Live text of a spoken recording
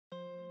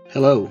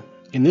Hello,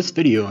 in this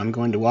video I'm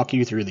going to walk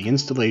you through the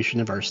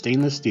installation of our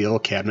stainless steel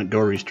cabinet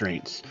door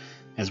restraints,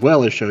 as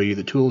well as show you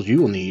the tools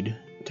you will need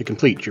to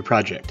complete your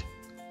project.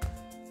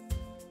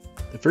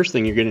 The first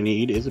thing you're going to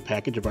need is a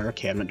package of our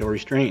cabinet door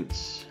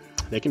restraints.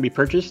 They can be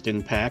purchased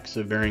in packs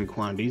of varying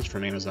quantities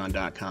from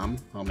Amazon.com.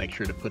 I'll make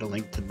sure to put a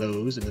link to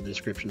those in the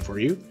description for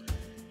you.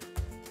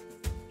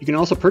 You can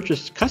also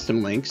purchase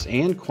custom links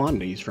and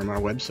quantities from our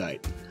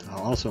website.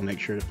 I'll also make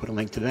sure to put a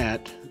link to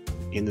that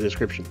in the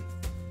description.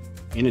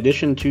 In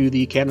addition to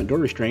the cabinet door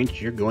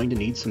restraints, you're going to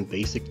need some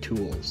basic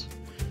tools.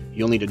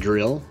 You'll need a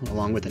drill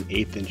along with an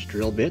 1/8 inch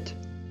drill bit,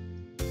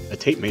 a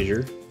tape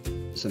measure,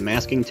 some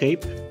masking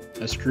tape,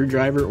 a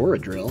screwdriver or a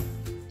drill,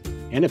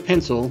 and a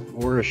pencil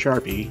or a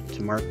Sharpie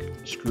to mark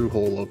screw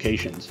hole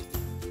locations.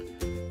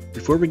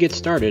 Before we get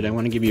started, I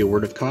want to give you a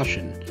word of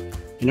caution.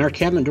 In our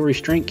cabinet door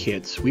restraint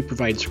kits, we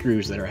provide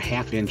screws that are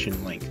 1/2 inch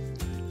in length.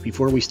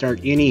 Before we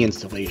start any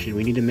installation,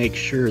 we need to make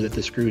sure that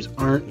the screws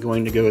aren't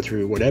going to go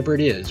through whatever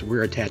it is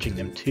we're attaching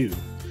them to.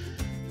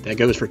 That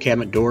goes for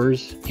cabinet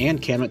doors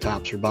and cabinet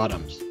tops or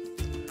bottoms.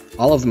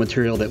 All of the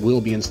material that we'll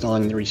be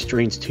installing the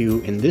restraints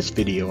to in this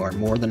video are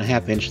more than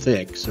 1/2 inch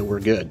thick, so we're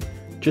good.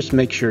 Just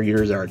make sure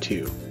yours are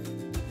too.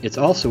 It's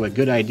also a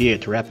good idea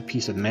to wrap a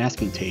piece of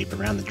masking tape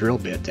around the drill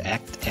bit to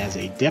act as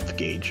a depth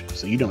gauge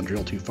so you don't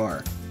drill too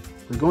far.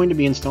 We're going to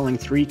be installing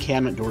 3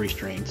 cabinet door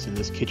restraints in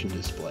this kitchen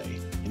display.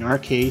 In our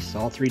case,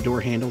 all 3 door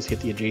handles hit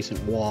the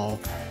adjacent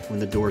wall when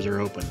the doors are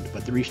opened,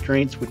 but the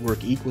restraints would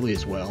work equally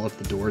as well if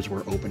the doors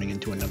were opening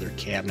into another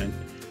cabinet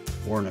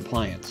or an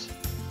appliance.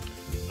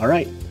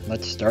 Alright,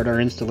 let's start our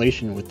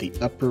installation with the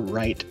upper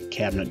right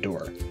cabinet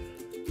door.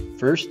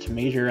 First,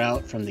 measure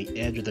out from the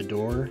edge of the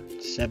door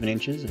 7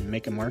 inches and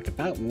make a mark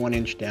about 1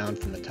 inch down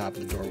from the top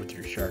of the door with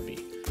your Sharpie.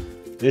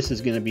 This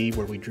is going to be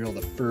where we drill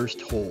the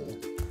first hole.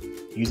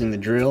 Using the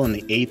drill and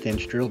the 1/8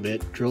 inch drill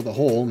bit, drill the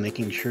hole,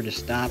 making sure to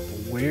stop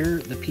where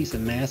the piece of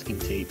masking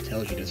tape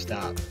tells you to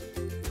stop.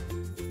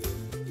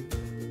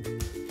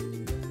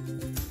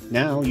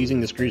 Now, using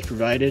the screws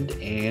provided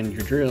and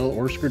your drill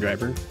or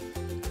screwdriver,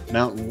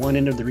 mount one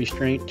end of the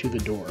restraint to the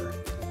door.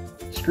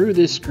 Screw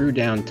this screw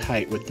down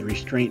tight with the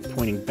restraint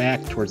pointing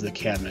back towards the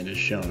cabinet as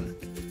shown.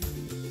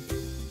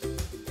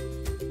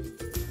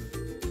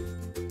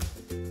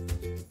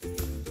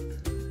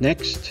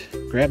 Next,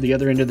 grab the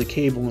other end of the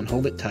cable and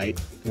hold it tight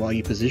while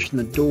you position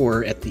the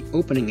door at the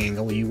opening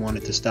angle you want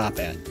it to stop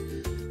at.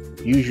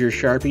 Use your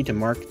Sharpie to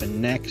mark the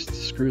next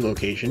screw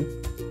location.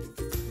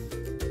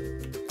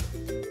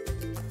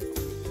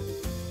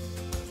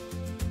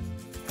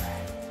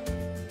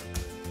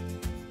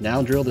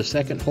 Now drill the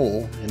second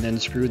hole and then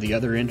screw the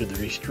other end of the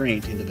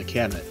restraint into the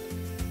cabinet.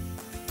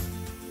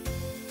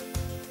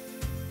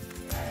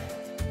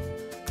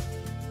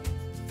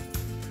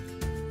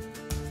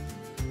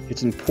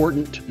 It's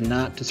important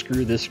not to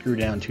screw this screw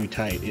down too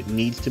tight. It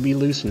needs to be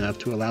loose enough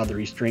to allow the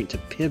restraint to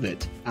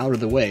pivot out of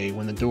the way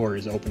when the door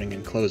is opening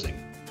and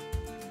closing.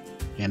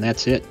 And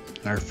that's it.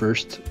 Our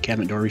first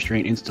cabinet door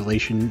restraint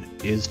installation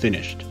is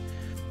finished.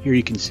 Here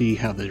you can see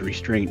how the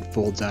restraint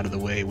folds out of the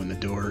way when the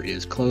door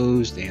is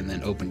closed and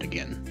then opened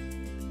again.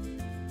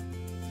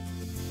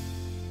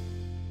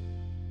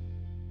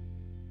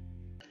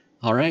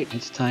 Alright,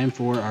 it's time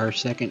for our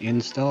second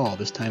install.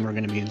 This time we're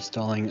going to be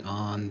installing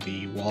on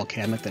the wall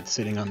cabinet that's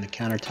sitting on the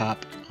countertop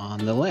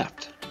on the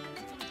left.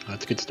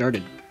 Let's get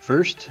started.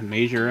 First,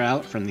 measure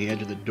out from the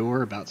edge of the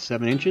door about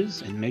 7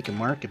 inches and make a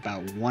mark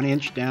about 1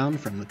 inch down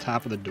from the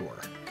top of the door.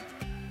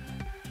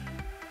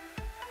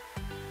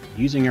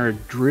 Using our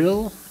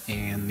drill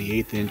and the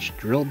 1/8 inch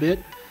drill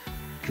bit,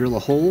 drill a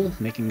hole,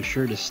 making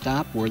sure to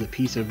stop where the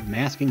piece of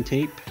masking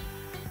tape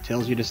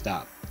tells you to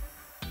stop.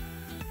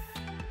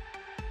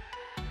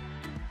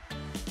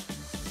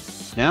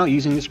 Now,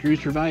 using the screws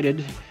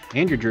provided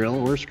and your drill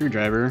or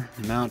screwdriver,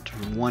 mount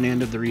one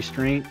end of the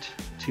restraint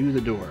to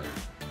the door.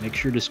 Make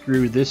sure to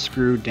screw this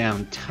screw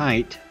down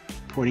tight,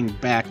 pointing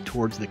back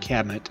towards the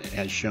cabinet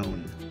as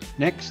shown.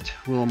 Next,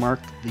 we'll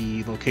mark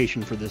the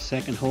location for the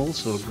second hole,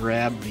 so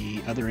grab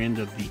the other end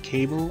of the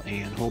cable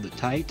and hold it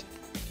tight,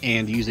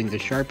 and using the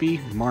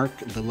Sharpie, mark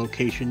the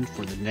location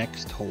for the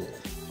next hole.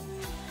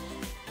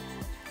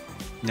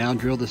 Now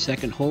drill the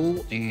second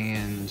hole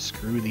and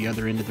screw the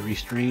other end of the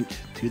restraint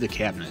to the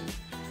cabinet.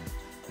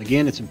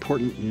 Again, it's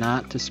important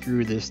not to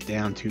screw this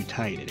down too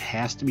tight. It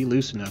has to be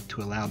loose enough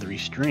to allow the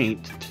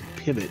restraint to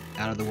pivot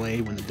out of the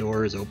way when the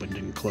door is opened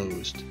and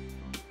closed.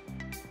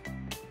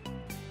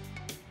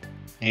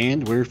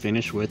 And we're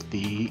finished with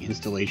the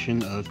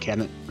installation of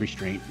cabinet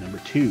restraint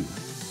number 2.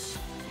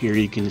 Here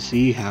you can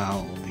see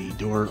how the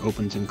door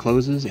opens and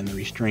closes and the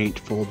restraint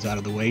folds out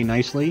of the way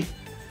nicely.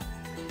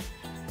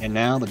 And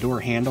now the door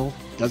handle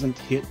doesn't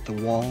hit the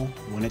wall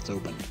when it's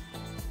opened.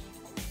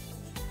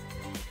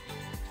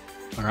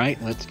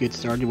 Alright, let's get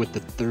started with the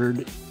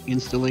third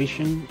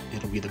installation.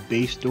 It'll be the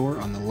base door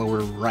on the lower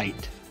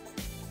right.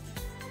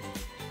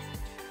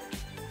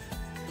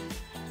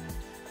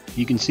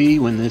 You can see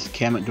when this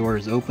cabinet door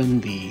is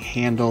open, the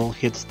handle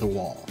hits the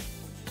wall.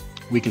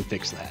 We can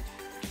fix that.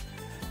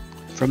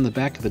 From the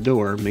back of the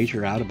door,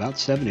 measure out about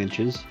 7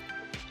 inches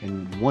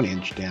and 1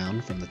 inch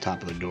down from the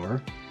top of the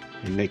door,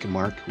 and make a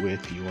mark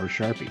with your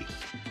Sharpie.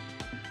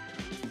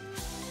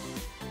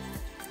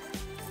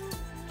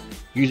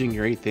 Using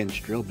your 1/8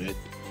 inch drill bit,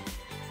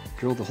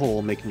 drill the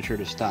hole, making sure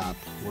to stop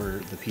where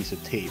the piece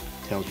of tape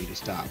tells you to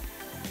stop.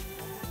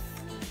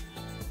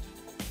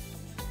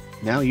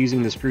 Now,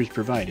 using the screws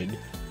provided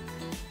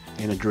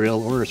and a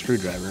drill or a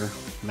screwdriver,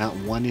 mount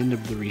one end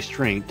of the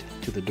restraint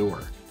to the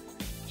door.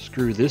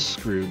 Screw this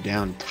screw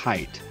down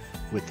tight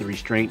with the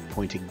restraint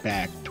pointing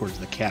back towards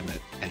the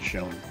cabinet as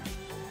shown.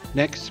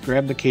 Next,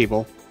 grab the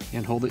cable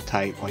and hold it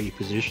tight while you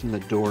position the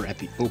door at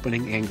the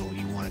opening angle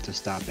you want it to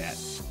stop at.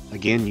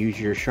 Again, use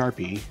your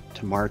Sharpie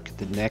to mark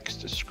the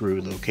next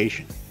screw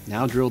location.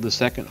 Now drill the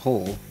second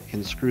hole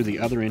and screw the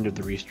other end of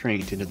the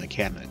restraint into the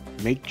cabinet.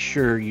 Make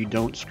sure you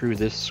don't screw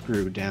this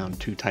screw down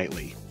too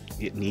tightly.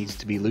 It needs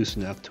to be loose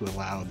enough to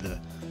allow the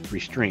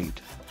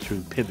restraint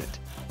to pivot.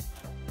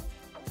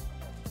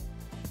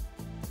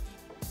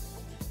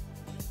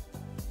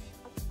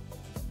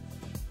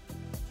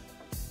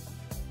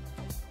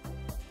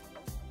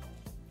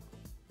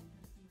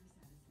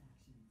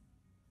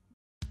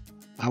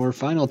 Our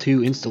final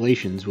 2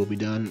 installations will be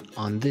done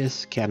on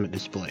this cabinet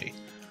display.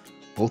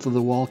 Both of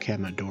the wall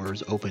cabinet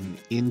doors open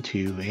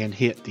into and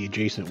hit the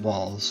adjacent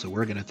walls, so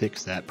we're going to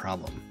fix that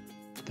problem.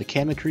 The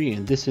cabinetry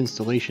in this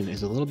installation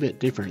is a little bit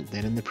different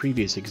than in the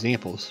previous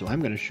example, so I'm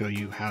going to show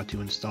you how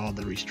to install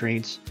the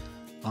restraints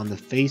on the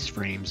face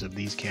frames of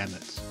these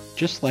cabinets.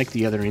 Just like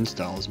the other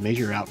installs,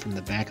 measure out from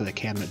the back of the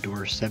cabinet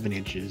door 7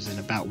 inches and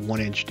about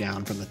 1 inch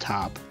down from the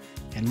top,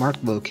 and mark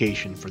the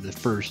location for the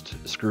first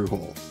screw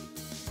hole.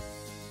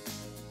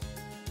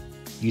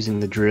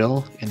 Using the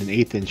drill and an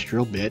 1/8 inch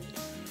drill bit,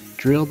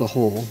 drill the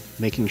hole,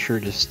 making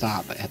sure to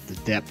stop at the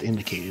depth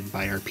indicated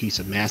by our piece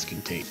of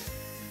masking tape.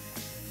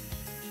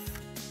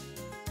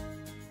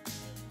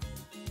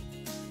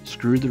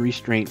 Screw the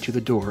restraint to the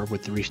door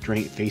with the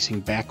restraint facing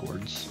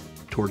backwards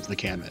towards the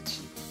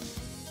cabinets.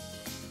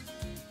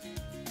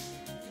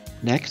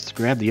 Next,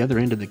 grab the other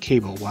end of the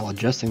cable while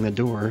adjusting the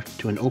door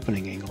to an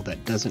opening angle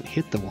that doesn't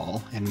hit the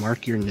wall and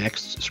mark your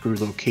next screw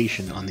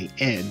location on the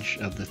edge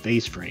of the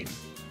face frame.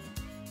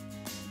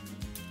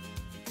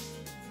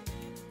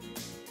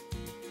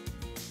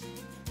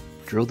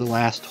 Drill the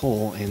last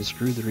hole and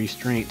screw the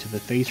restraint to the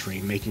face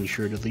frame, making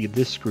sure to leave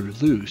this screw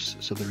loose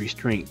so the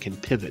restraint can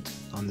pivot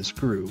on the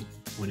screw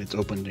when it's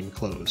opened and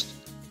closed.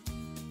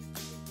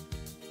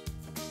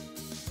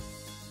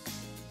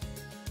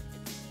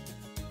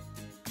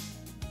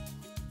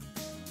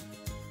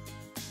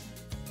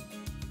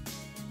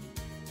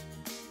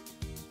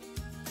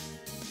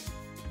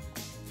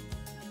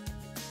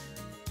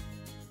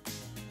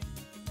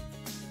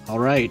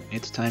 Alright,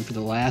 it's time for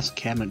the last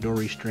cabinet door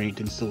restraint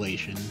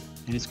installation,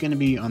 and it's going to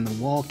be on the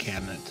wall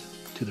cabinet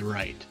to the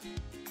right.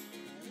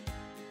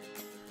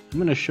 I'm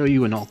going to show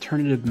you an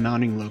alternative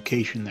mounting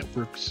location that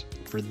works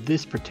for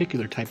this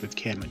particular type of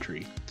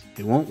cabinetry.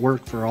 It won't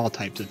work for all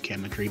types of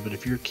cabinetry, but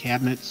if your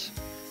cabinets,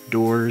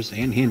 doors,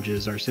 and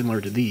hinges are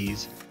similar to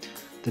these,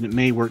 then it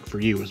may work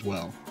for you as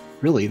well.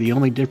 Really, the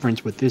only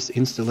difference with this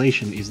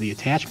installation is the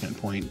attachment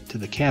point to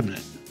the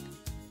cabinet.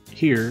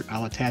 Here,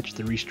 I'll attach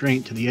the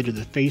restraint to the edge of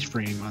the face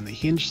frame on the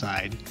hinge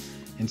side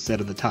instead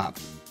of the top.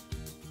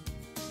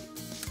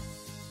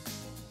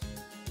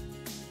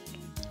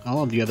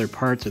 All of the other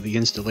parts of the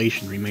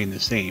installation remain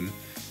the same,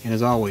 and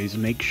as always,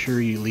 make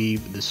sure you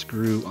leave the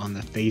screw on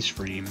the face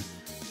frame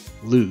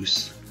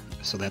loose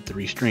so that the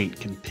restraint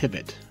can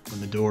pivot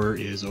when the door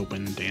is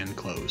opened and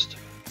closed.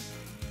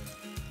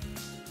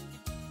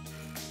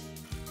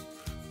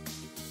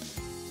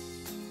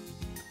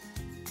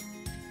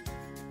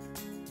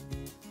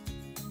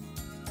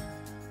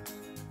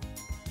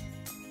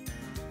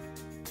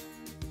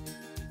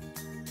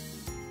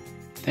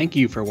 Thank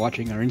you for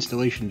watching our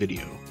installation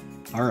video.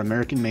 Our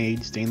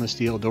American-made stainless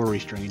steel door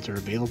restraints are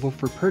available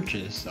for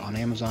purchase on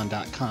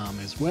Amazon.com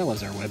as well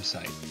as our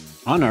website.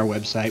 On our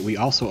website, we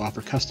also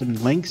offer custom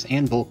lengths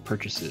and bulk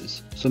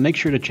purchases, so make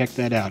sure to check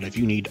that out if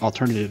you need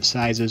alternative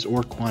sizes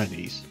or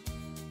quantities.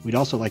 We'd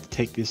also like to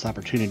take this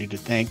opportunity to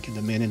thank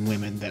the men and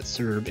women that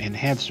serve and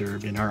have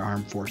served in our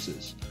armed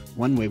forces.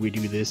 One way we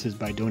do this is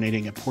by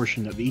donating a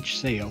portion of each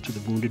sale to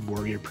the Wounded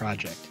Warrior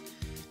Project.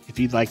 If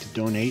you'd like to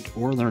donate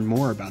or learn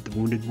more about the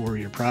Wounded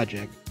Warrior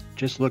Project,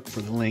 just look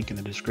for the link in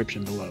the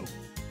description below.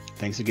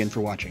 Thanks again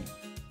for watching.